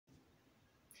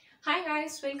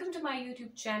guys, welcome to my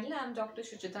YouTube channel. I'm Dr.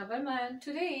 Shuchita Verma and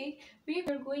today we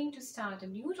are going to start a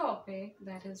new topic,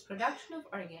 that is production of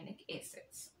organic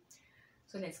acids.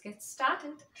 So let's get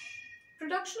started.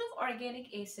 Production of organic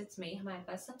acids में हमारे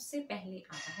पास सबसे पहले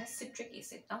आता है citric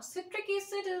acid. Now citric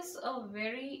acid is a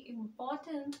very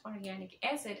important organic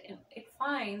acid and it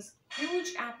finds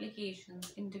huge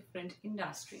applications in different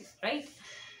industries, right?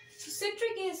 So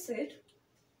citric acid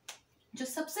जो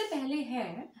सबसे पहले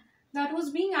है that was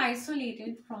being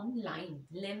isolated from lime,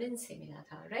 lemon से मिला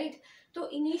था, right? तो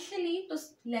initially तो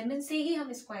lemon से ही हम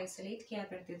इसको isolate किया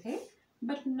करते थे,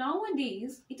 but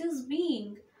nowadays it is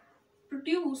being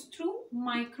produced through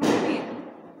microbial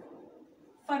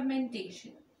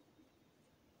fermentation.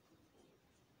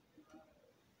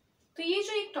 तो ये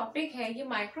जो एक टॉपिक है ये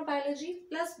माइक्रोबायोलॉजी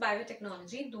प्लस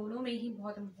बायोटेक्नोलॉजी दोनों में ही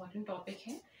बहुत इंपॉर्टेंट टॉपिक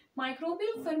है.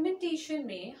 माइक्रोबियल फर्मेंटेशन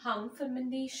में हम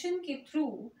फर्मेंटेशन के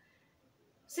थ्रू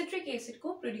सिट्रिक एसिड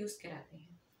को प्रोड्यूस कराते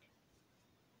हैं.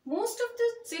 Most of the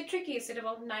citric acid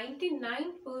about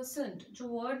 99% जो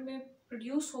वर्ल्ड में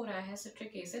प्रोड्यूस हो रहा है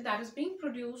citric acid that is being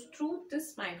produced through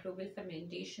this microbial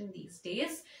fermentation these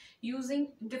days using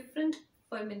different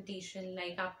fermentation.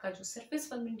 Like आपका जो सरफेस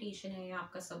फर्मेंटेशन है या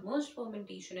आपका सबमर्ज्ड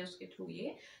फर्मेंटेशन है उसके थ्रू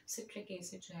ये सिट्रिक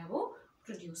एसिड जो है वो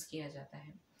प्रोड्यूस किया जाता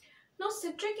है. नाउ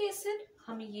सिट्रिक एसिड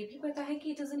हमें ये भी पता है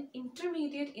कि it is an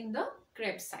intermediate in the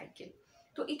Krebs cycle.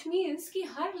 तो इट मीन्स कि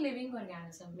हर लिविंग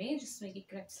ऑर्गेनिज्म में जिसमें कि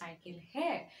क्रेब्स साइकिल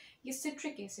है ये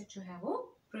सिट्रिक एसिड जो है वो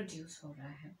प्रोड्यूस हो रहा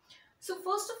है. So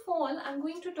first of all I am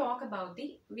going to talk about the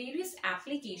various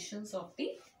applications of the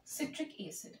citric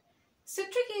acid.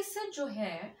 Citric acid जो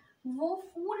है वो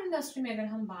फूड इंडस्ट्री में अगर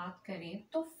हम बात करें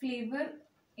तो फ्लेवर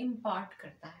इम्पार्ट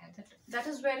करता है. That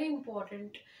is very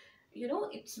important. You know,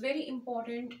 it's very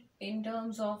important in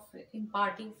terms of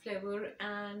imparting flavor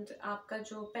and आपका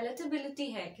जो palatability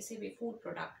है किसी भी food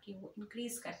product की वो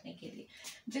increase करने के लिए.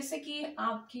 जैसे कि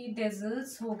आपकी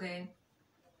desserts हो गए,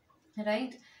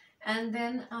 right? And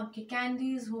then आपकी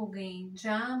candies हो गई,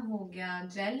 jam हो गया,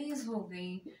 jellies हो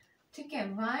गई, ठीक है,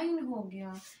 wine हो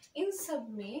गया. इन सब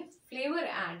में flavor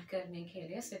add करने के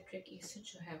लिए citric acid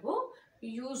जो है वो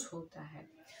use होता है.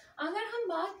 अगर हम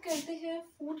बात करते हैं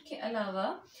फूड के अलावा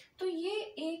तो ये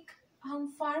एक हम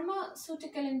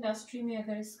फार्मास्यूटिकल इंडस्ट्री में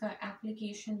अगर इसका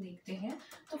एप्लीकेशन देखते हैं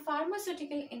तो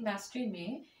फार्मास्यूटिकल इंडस्ट्री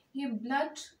में ये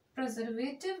ब्लड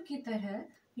प्रिजर्वेटिव की तरह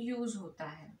यूज होता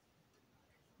है.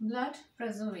 ब्लड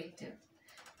प्रिजर्वेटिव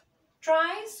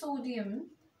ट्राइसोडियम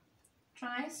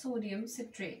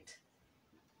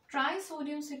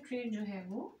सिट्रेट जो है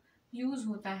वो यूज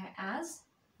होता है एज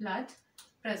ब्लड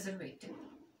प्रिजर्वेटिव.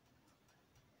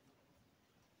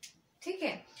 ठीक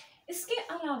है. इसके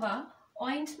अलावा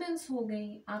ऑइंटमेंट्स हो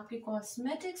गई, आपके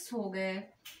कॉस्मेटिक्स हो गए,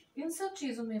 इन सब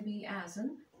चीजों में भी as an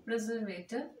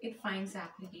preservative it finds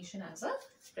application as a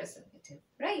preservative,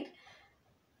 right.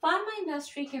 Pharma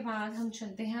industry के बाद हम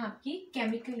चलते हैं आपकी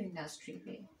केमिकल इंडस्ट्री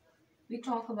पे. We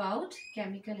talk about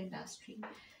chemical industry.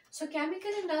 So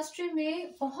chemical industry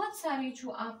में बहुत सारे जो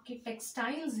आपके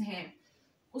टेक्सटाइल्स हैं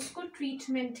उसको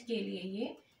ट्रीटमेंट के लिए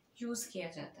ये यूज किया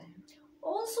जाता है.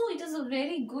 Also, it is a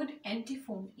very good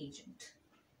antifoam agent.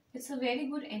 It's a very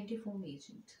good antifoam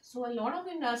agent. So, a lot of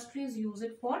industries use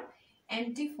it for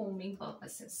antifoaming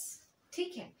purposes.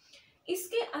 ठीक है.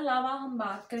 इसके अलावा हम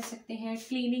बात कर सकते हैं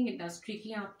क्लीनिंग इंडस्ट्री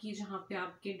की, आपकी जहाँ पे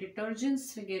आपके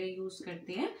डिटर्जेंट्स वगैरह यूज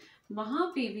करते हैं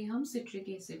वहाँ पे भी हम सिट्रिक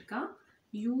एसिड का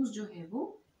यूज जो है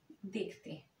वो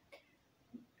देखते हैं.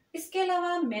 इसके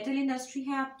अलावा मेटल इंडस्ट्री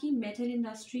है आपकी. मेटल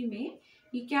इंडस्ट्री में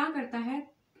ये क्या करता है,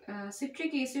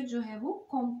 सिट्रिक एसिड जो है वो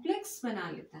कॉम्प्लेक्स बना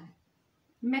लेता है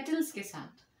मेटल्स के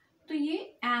साथ, तो ये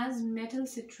एज मेटल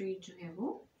सिट्रेट जो है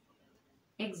वो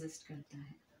एग्जिस्ट करता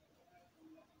है.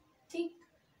 ठीक.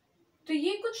 तो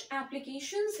ये कुछ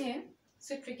एप्लीकेशंस हैं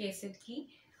सिट्रिक एसिड की.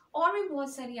 और भी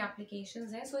बहुत सारी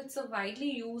एप्लीकेशंस हैं. So it's a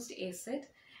widely used acid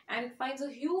and it finds a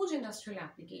huge industrial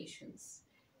applications,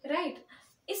 right.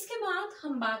 इसके बाद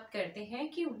हम बात करते हैं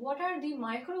कि what are the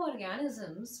micro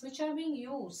organisms which are being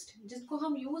used, जिसको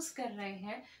हम यूज कर रहे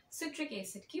हैं सिट्रिक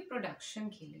एसिड की प्रोडक्शन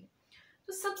के लिए.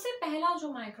 तो सबसे पहला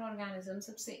जो माइक्रो ऑर्गेनिज्म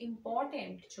सबसे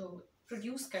इम्पोर्टेंट जो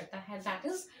प्रोड्यूस करता है that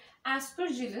is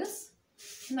Aspergillus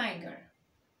Niger.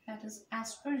 That is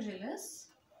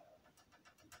Aspergillus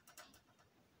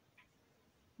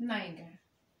Niger.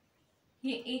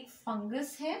 ये एक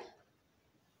फंगस है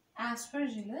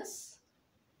एस्परजिलस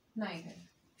नाइगर,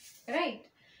 राइट.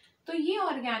 तो ये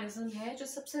ऑर्गेनिज्म है जो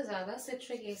सबसे ज्यादा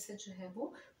सिट्रिक एसिड जो है वो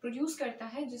प्रोड्यूस करता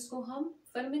है, जिसको हम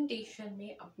फर्मेंटेशन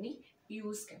में अपनी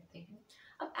यूज करते हैं.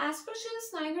 अब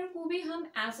एस्परजिलस नाइगर को भी हम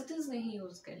एज इट इज नहीं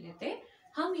यूज कर लेते,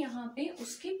 हम यहाँ पे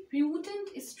उसके म्यूटेंट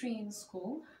स्ट्रेन्स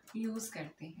को यूज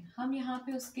करते हैं. हम यहाँ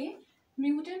पे उसके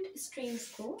म्यूटेंट स्ट्रेन्स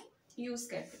को यूज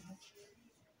करते हैं।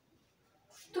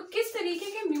 तो किस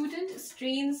तरीके के म्यूटेंट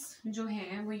स्ट्रेन्स जो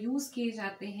हैं वो यूज किए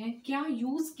जाते हैं, क्या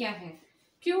यूज क्या है,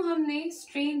 क्यों हमने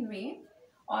स्ट्रेन में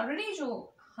ऑलरेडी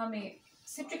जो हमें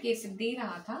सिट्रिक एसिड दे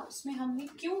रहा था उसमें हमने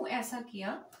क्यों ऐसा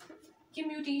किया कि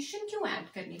म्यूटेशन क्यों ऐड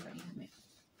करनी पड़ी हमें।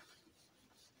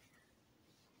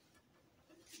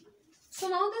 So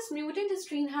now this mutant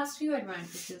strain has few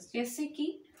advantages, जैसे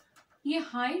कि ये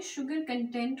हाई शुगर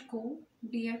कंटेंट को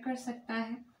बियर कर सकता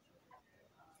है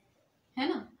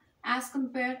ना, एज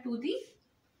कंपेयर टू दी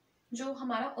जो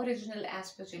हमारा ओरिजिनल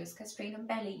एस्परजिलस का स्ट्रेन हम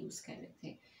पहले यूज कर रहे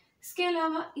थे। इसके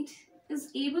अलावा it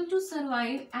is able to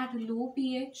survive at low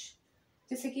pH,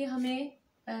 जैसे कि हमें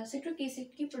सिट्रिक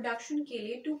एसिड की प्रोडक्शन के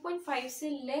लिए 2.5 से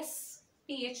लेस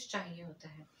पीएच चाहिए होता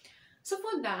है। सो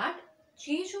फॉर दैट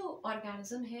ये जो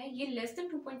ऑर्गेनिज्म है ये लेस देन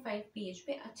 2.5 पीएच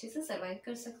पे अच्छे से सर्वाइव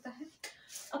कर सकता है।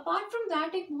 अपार्ट फ्रॉम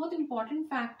दैट एक बहुत इंपॉर्टेंट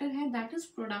फैक्टर है, that is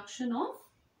production of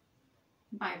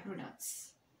byproducts,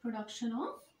 production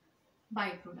of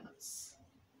byproducts,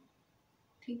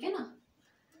 ठीक है ना।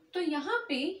 तो यहाँ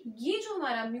पे ये जो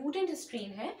हमारा म्यूटेंट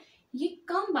स्ट्रेन है ये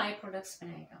कम बायप्रोडक्ट्स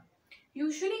बनाएगा।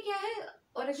 यूजुअली क्या है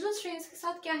ओरिजिनल स्ट्रेन्स के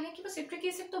साथ क्या है कि वो सिट्रिक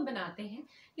एसिड तो बनाते हैं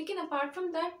लेकिन अपार्ट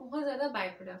फ्रॉम दैट बहुत ज्यादा बाय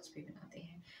प्रोडक्ट्स भी बनाते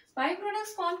हैं। बाय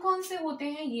प्रोडक्ट्स कौन कौन से होते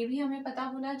हैं ये भी हमें पता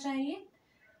होना चाहिए।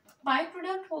 बाय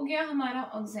प्रोडक्ट हो गया हमारा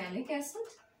oxalic acid,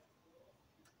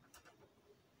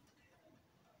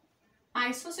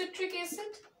 isocitric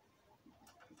acid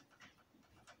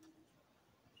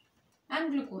and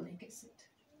gluconic acid,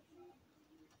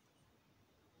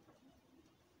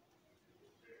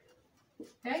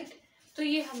 right. तो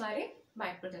ये हमारे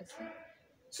बाय प्रोडक्ट्स हैं।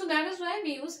 So that is why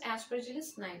we use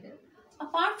Aspergillus Niger.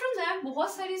 Apart from that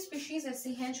बहुत सारी स्पीशीज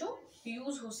ऐसी हैं जो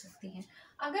यूज हो सकती हैं।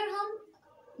 अगर हम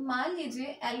मान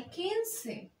लीजिए एल्केन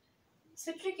से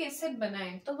सिट्रिक एसिड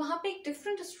बनाएं तो वहां पे एक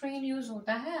डिफरेंट स्ट्रेन यूज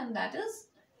होता है and that is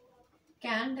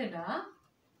Candida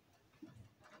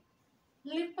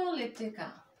लिपोलिटिका,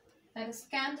 that is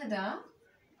Candida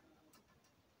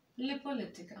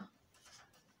लिपोलिटिका।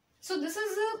 So this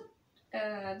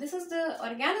is the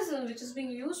organism which is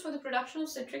being used for the production of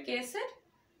citric acid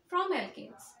from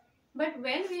alkanes. But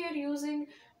when we are using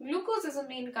glucose as a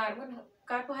main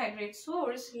carbohydrate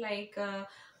source, like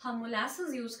हम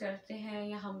molasses use करते हैं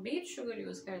या हम beet sugar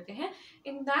use करते हैं,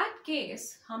 in that case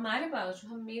हमारे पास जो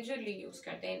हम majorly use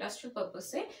करते हैं industrial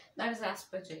purpose से, that is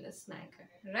aspergillus niger,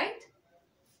 right?